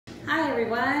Hi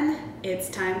everyone, it's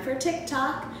time for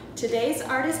TICTOC. Today's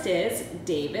artist is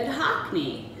David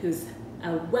Hockney, who's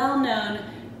a well-known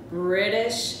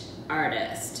British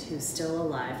artist who's still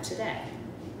alive today.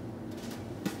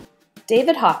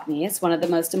 David Hockney is one of the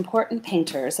most important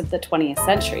painters of the 20th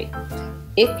century.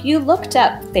 If you looked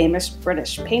up famous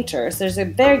British painters, there's a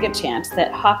very good chance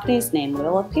that Hockney's name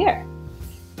will appear.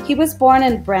 He was born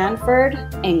in Bradford,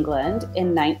 England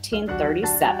in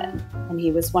 1937, and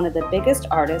he was one of the biggest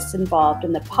artists involved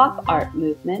in the pop art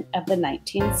movement of the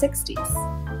 1960s.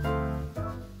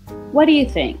 What do you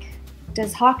think?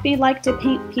 Does Hockney like to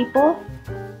paint people?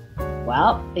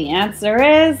 Well, the answer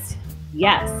is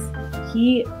yes.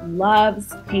 He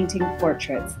loves painting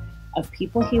portraits of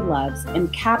people he loves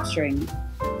and capturing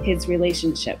his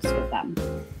relationships with them.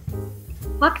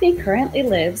 Hockney currently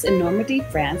lives in Normandy,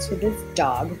 France with his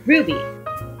dog, Ruby.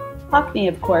 Hockney,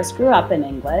 of course, grew up in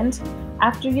England.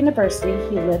 After university,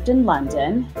 he lived in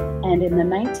London, and in the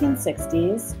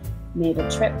 1960s, made a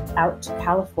trip out to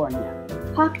California.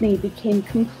 Hockney became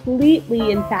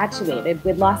completely infatuated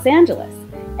with Los Angeles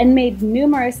and made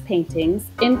numerous paintings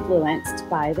influenced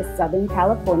by the Southern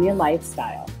California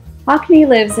lifestyle. Hockney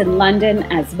lives in London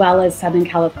as well as Southern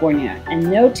California, and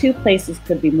no two places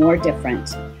could be more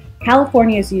different.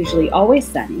 California is usually always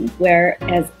sunny,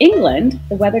 whereas England,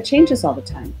 the weather changes all the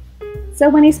time. So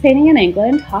when he's painting in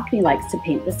England, Hockney likes to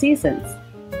paint the seasons.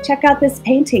 Check out this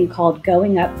painting called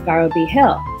Going Up Garrowby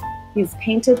Hill. He's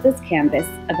painted this canvas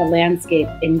of a landscape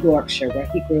in Yorkshire where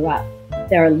he grew up.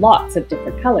 There are lots of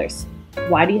different colors.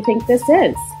 Why do you think this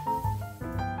is?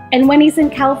 And when he's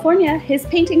in California, his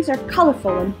paintings are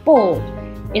colorful and bold.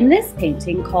 In this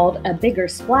painting called A Bigger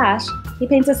Splash, he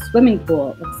paints a swimming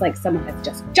pool. It looks like someone has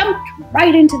just jumped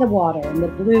right into the water, and the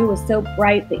blue is so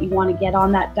bright that you want to get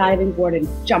on that diving board and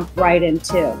jump right in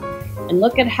too. And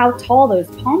look at how tall those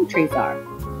palm trees are.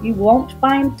 You won't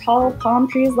find tall palm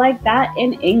trees like that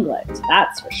in England,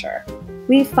 that's for sure.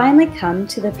 We've finally come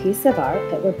to the piece of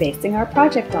art that we're basing our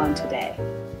project on today.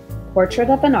 Portrait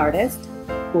of an Artist,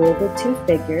 Pool with Two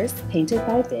Figures, painted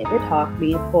by David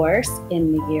Hockney, of course,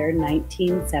 in the year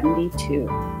 1972.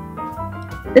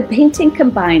 The painting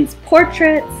combines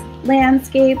portraits,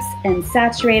 landscapes, and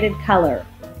saturated color,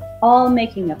 all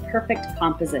making a perfect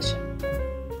composition.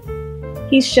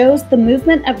 He shows the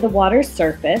movement of the water's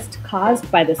surface caused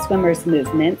by the swimmer's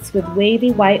movements with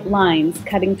wavy white lines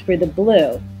cutting through the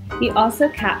blue. He also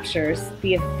captures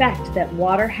the effect that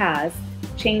water has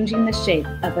changing the shape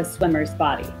of a swimmer's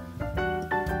body.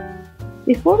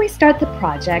 Before we start the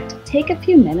project, take a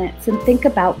few minutes and think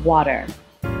about water.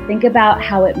 Think about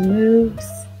how it moves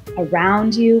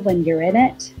around you when you're in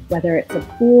it, whether it's a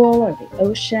pool or the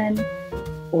ocean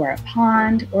or a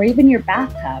pond or even your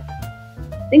bathtub.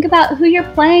 Think about who you're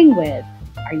playing with.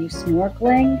 Are you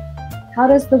snorkeling? How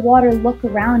does the water look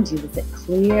around you? Is it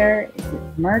clear? Is it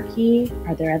murky?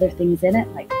 Are there other things in it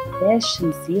like fish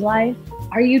and sea life?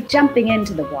 Are you jumping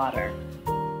into the water?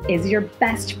 Is your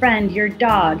best friend, your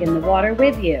dog, in the water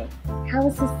with you? How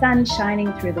is the sun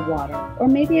shining through the water? Or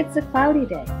maybe it's a cloudy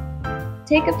day.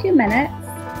 Take a few minutes,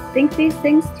 think these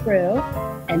things through,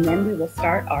 and then we will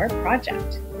start our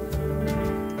project.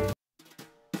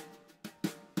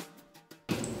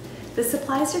 The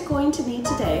supplies you're going to need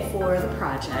today for the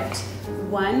project: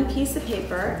 one piece of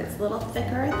paper that's a little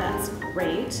thicker, that's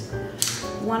great.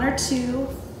 One or two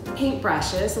paint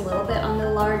brushes, a little bit on the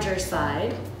larger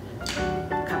side.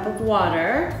 Of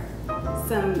water,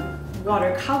 some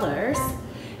watercolors.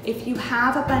 If you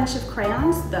have a bunch of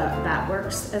crayons, that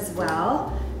works as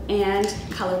well, and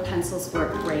colored pencils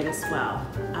work great as well.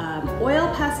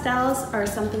 Oil pastels are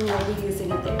something we'll be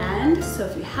using at the end, so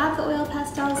if you have the oil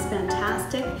pastels,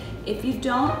 fantastic. If you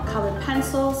don't, colored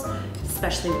pencils,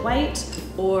 especially white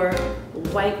or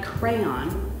white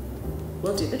crayon,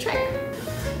 will do the trick.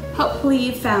 Hopefully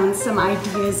you found some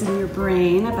ideas in your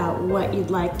brain about what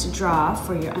you'd like to draw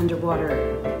for your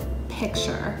underwater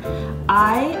picture.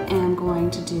 I am going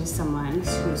to do someone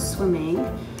who's swimming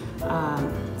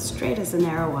straight as an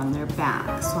arrow on their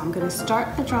back. So I'm going to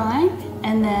start the drawing,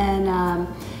 and then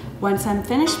once I'm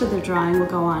finished with the drawing, we'll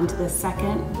go on to the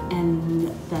second and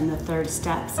then the third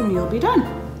steps, and you'll be done.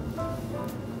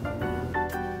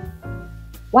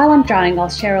 While I'm drawing, I'll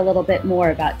share a little bit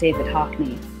more about David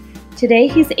Hockney. Today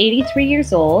he's 83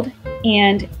 years old,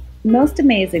 and most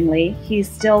amazingly, he's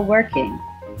still working.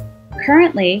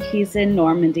 Currently, he's in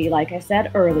Normandy, like I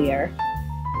said earlier.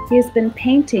 He has been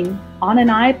painting on an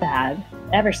iPad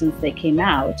ever since they came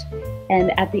out,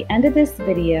 and at the end of this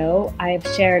video, I have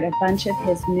shared a bunch of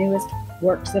his newest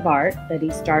works of art that he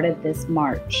started this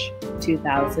March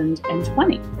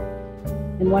 2020.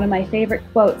 And one of my favorite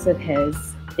quotes of his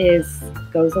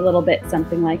goes a little bit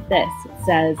something like this. It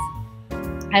says,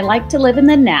 I like to live in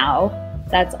the now.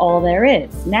 That's all there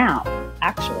is. Now,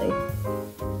 actually.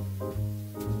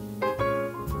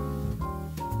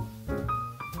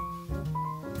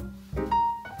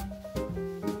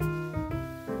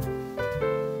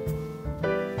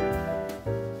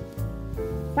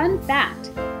 Fun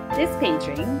fact, this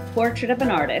painting, Portrait of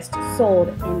an Artist, sold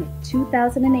in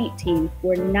 2018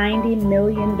 for $90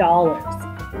 million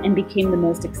and became the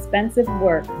most expensive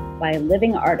work by a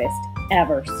living artist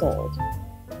ever sold.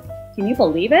 Can you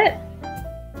believe it?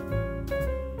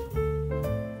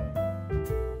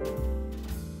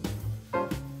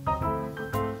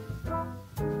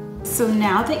 So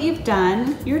now that you've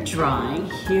done your drawing,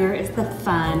 here is the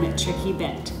fun, tricky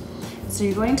bit. So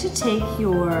you're going to take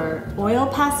your oil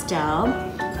pastel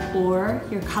or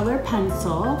your color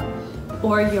pencil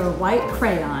or your white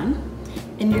crayon,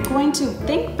 and you're going to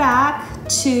think back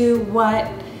to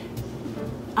what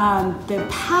the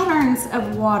patterns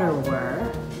of water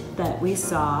were that we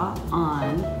saw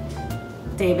on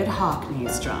David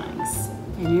Hockney's drawings.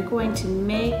 And you're going to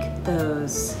make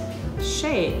those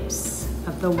shapes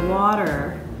of the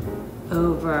water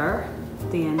over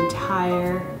the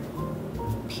entire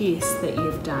piece that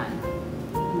you've done.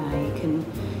 Now you can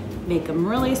make them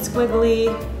really squiggly,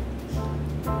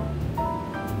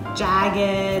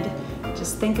 jagged.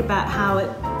 Just think about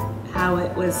how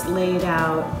it was laid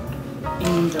out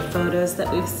in the photos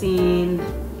that we've seen,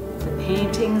 the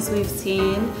paintings we've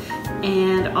seen,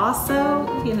 and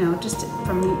also, you know, just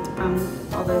from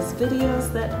all those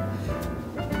videos that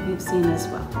we've seen as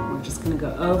well. We're just going to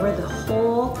go over the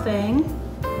whole thing.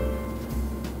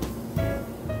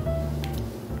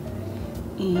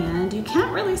 And you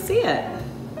can't really see it.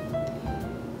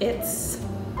 It's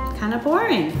kind of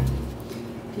boring.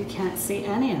 You can't see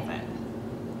any of it.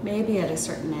 Maybe at a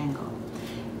certain angle.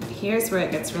 Here's where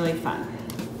it gets really fun.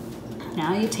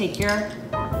 Now you take your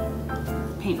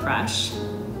paintbrush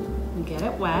and get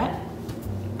it wet.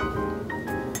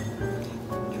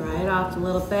 Dry it off a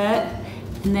little bit,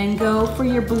 and then go for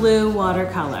your blue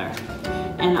watercolor.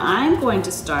 And I'm going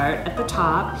to start at the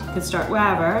top. You can start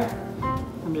wherever.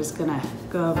 I'm just gonna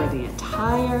go over the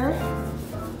entire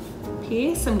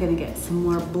piece. I'm gonna get some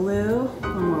more blue, a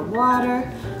little more water,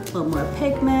 a little more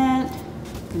pigment.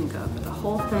 I'm gonna go over the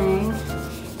whole thing.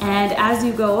 And as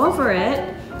you go over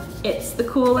it, it's the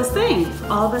coolest thing.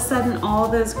 All of a sudden, all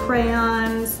those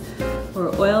crayons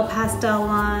or oil pastel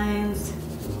lines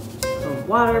or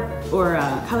water or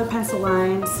color pencil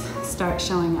lines start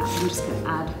showing up. I'm just gonna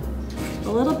add a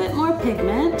little bit more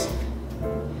pigment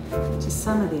to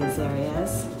some of these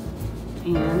areas.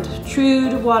 And true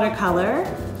to watercolor,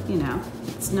 you know,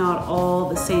 it's not all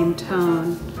the same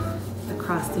tone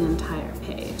across the entire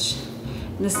page.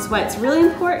 And this is why it's really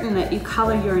important that you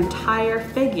color your entire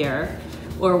figure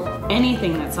or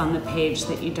anything that's on the page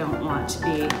that you don't want to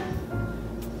be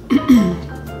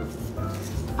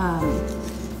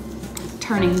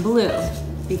turning blue,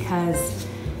 because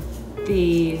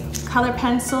the color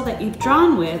pencil that you've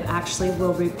drawn with actually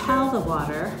will repel the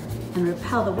water and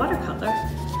repel the watercolor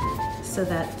so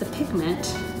that the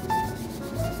pigment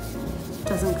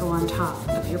doesn't go on top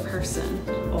of your person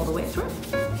all the way through.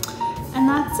 And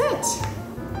that's it.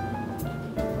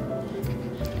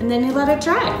 And then you let it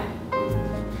dry.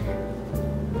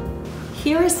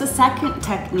 Here is the second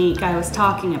technique I was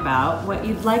talking about. What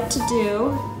you'd like to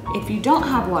do if you don't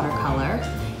have watercolor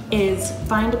is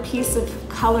find a piece of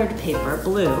colored paper,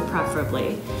 blue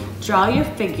preferably, draw your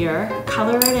figure,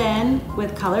 color it in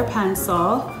with color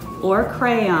pencil or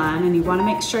crayon, and you want to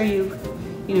make sure you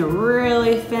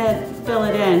really fill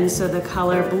it in so the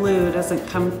color blue doesn't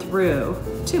come through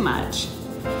too much.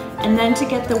 And then to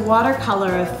get the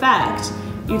watercolor effect,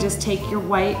 you just take your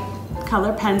white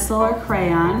color pencil or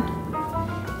crayon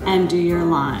and do your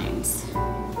lines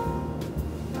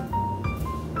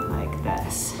like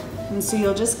this. And so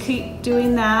you'll just keep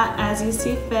doing that as you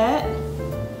see fit.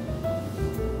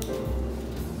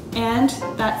 And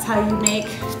that's how you make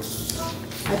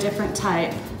a different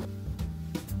type.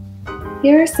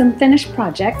 Here are some finished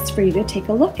projects for you to take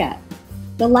a look at.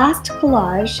 The last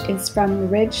collage is from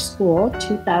Ridge School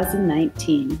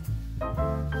 2019.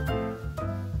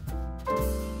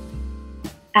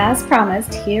 As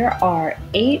promised, here are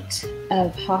 8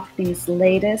 of Hockney's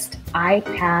latest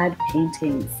iPad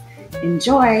paintings.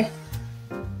 Enjoy!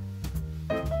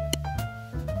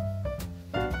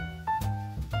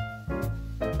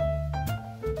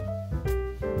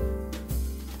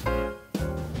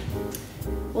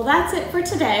 Well, that's it for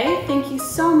today. Thank you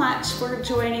so much for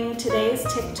joining today's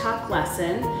TikTok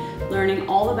lesson, learning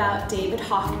all about David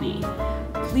Hockney.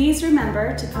 Please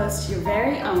remember to post your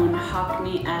very own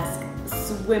Hockney-esque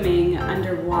swimming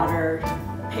underwater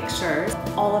pictures.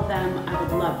 All of them I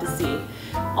would love to see.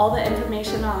 All the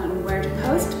information on where to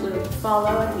post will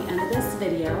follow at the end of this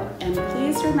video. And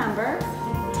please remember,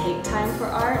 take time for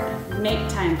art, make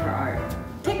time for art.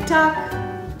 TikTok!